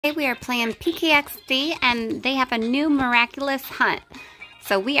Today we are playing PKXD and they have a new Miraculous hunt.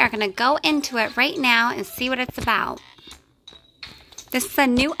 So we are going to go into it right now and see what it's about. This is a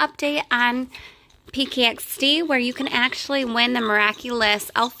new update on PKXD where you can actually win the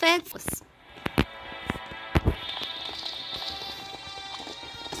Miraculous outfits.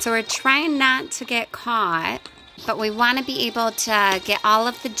 So we're trying not to get caught, but we want to be able to get all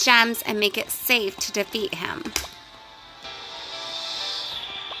of the gems and make it safe to defeat him.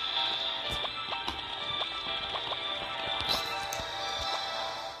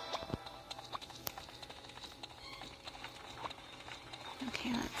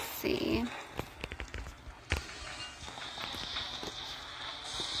 Okay, let's see.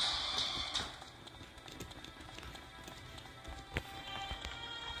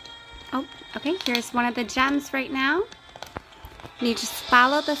 Oh, okay, here's one of the gems right now. And you just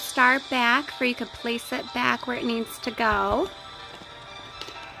follow the star back where you could place it back where it needs to go.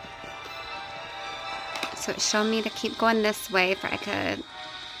 So it showed me to keep going this way if I could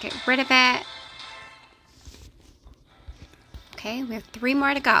get rid of it. Okay, we have 3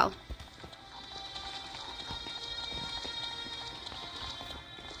 more to go.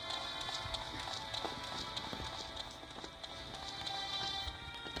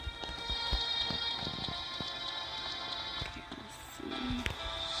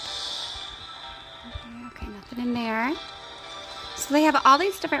 Okay, nothing in there. So they have all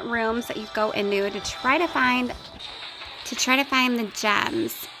these different rooms that you go into to try to find the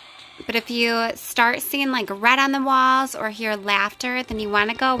gems. But if you start seeing like red on the walls or hear laughter, then you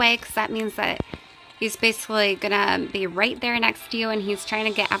want to go away because that means that he's basically gonna be right there next to you and he's trying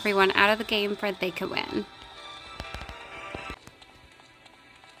to get everyone out of the game for they could win.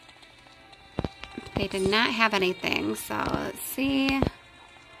 They did not have anything, so let's see.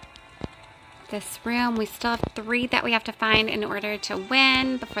 This room, we still have 3 that we have to find in order to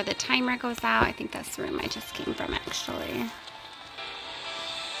win before the timer goes out. I think that's the room I just came from actually.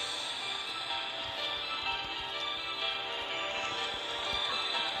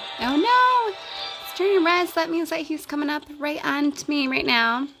 Oh no! It's turning red, so that means that he's coming up right on to me right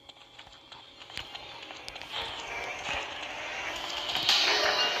now.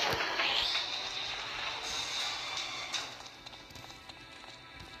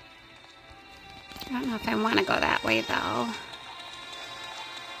 I don't know if I want to go that way though.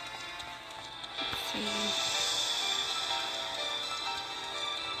 Let's see.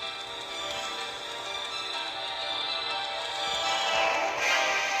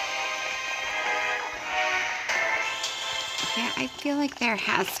 Yeah, I feel like there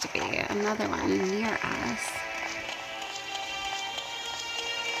has to be another one near us.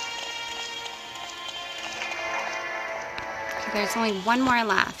 Okay, there's only 1 more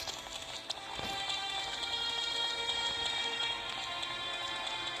left.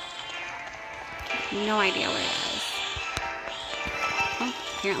 No idea where it is. Oh,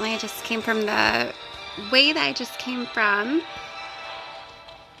 apparently I just came from the way that I just came from.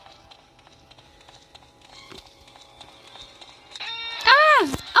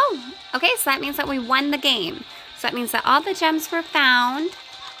 Okay, so that means that we won the game. So that means that all the gems were found.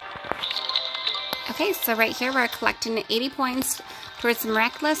 Okay, so right here we're collecting 80 points towards some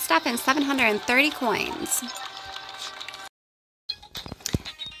Miraculous stuff and 730 coins.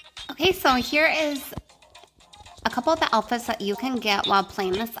 Okay, so here is a couple of the outfits that you can get while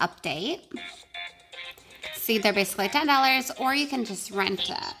playing this update. See, they're basically $10 or you can just rent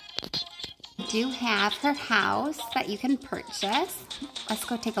it. Do have her house that you can purchase. Let's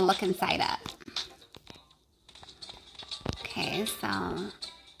go take a look inside it. Okay, so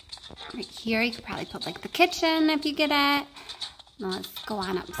right here you could probably put like the kitchen if you get it. Now let's go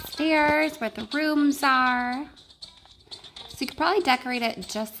on upstairs where the rooms are. So you could probably decorate it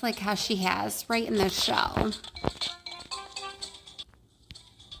just like how she has right in the show.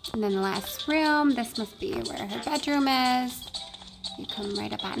 And then the last room, this must be where her bedroom is. You come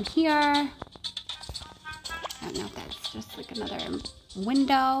right up on here. I don't know if that's just like another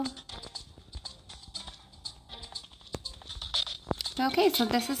window. Okay, so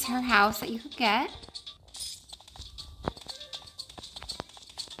this is her house that you could get.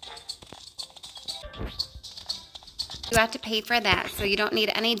 You have to pay for that, so you don't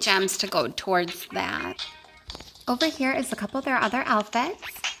need any gems to go towards that. Over here is a couple of their other outfits.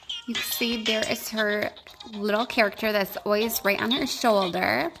 You can see there is her little character that's always right on her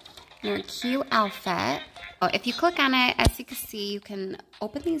shoulder. And her cute outfit. Oh, if you click on it, as you can see, you can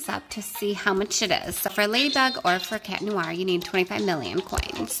open these up to see how much it is. So for Ladybug or for Cat Noir, you need 25 million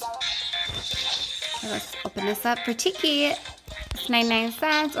coins. So let's open this up for Tiki. It's 99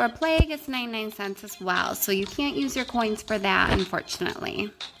 cents, or Plague is 99 cents as well. So you can't use your coins for that, unfortunately.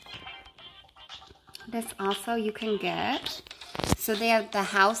 This also you can get. So they have the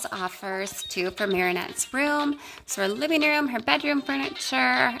house offers too for Marinette's room. So her living room, her bedroom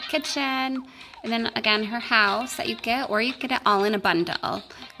furniture, her kitchen, and then again her house that you get, or you get it all in a bundle,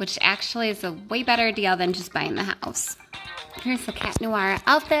 which actually is a way better deal than just buying the house. Here's the Cat Noir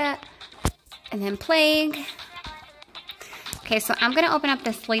outfit, and then Plague. Okay, so I'm gonna open up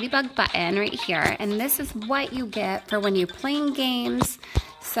this Ladybug button right here, and this is what you get for when you're playing games.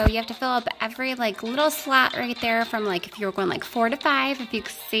 So you have to fill up every like little slot right there from like if you were going like 4 to 5. If you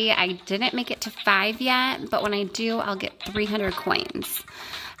can see, I didn't make it to 5 yet, but when I do, I'll get 300 coins.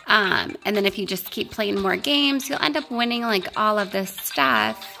 And then if you just keep playing more games, you'll end up winning like all of this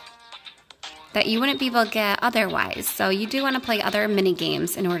stuff that you wouldn't be able to get otherwise. So you do want to play other mini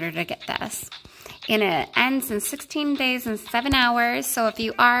games in order to get this. And it ends in 16 days and 7 hours. So if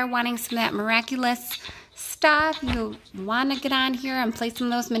you are wanting some of that Miraculous stuff, you want to get on here and play some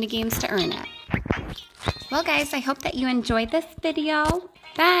of those mini games to earn it. Well guys, I hope that you enjoyed this video.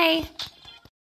 Bye!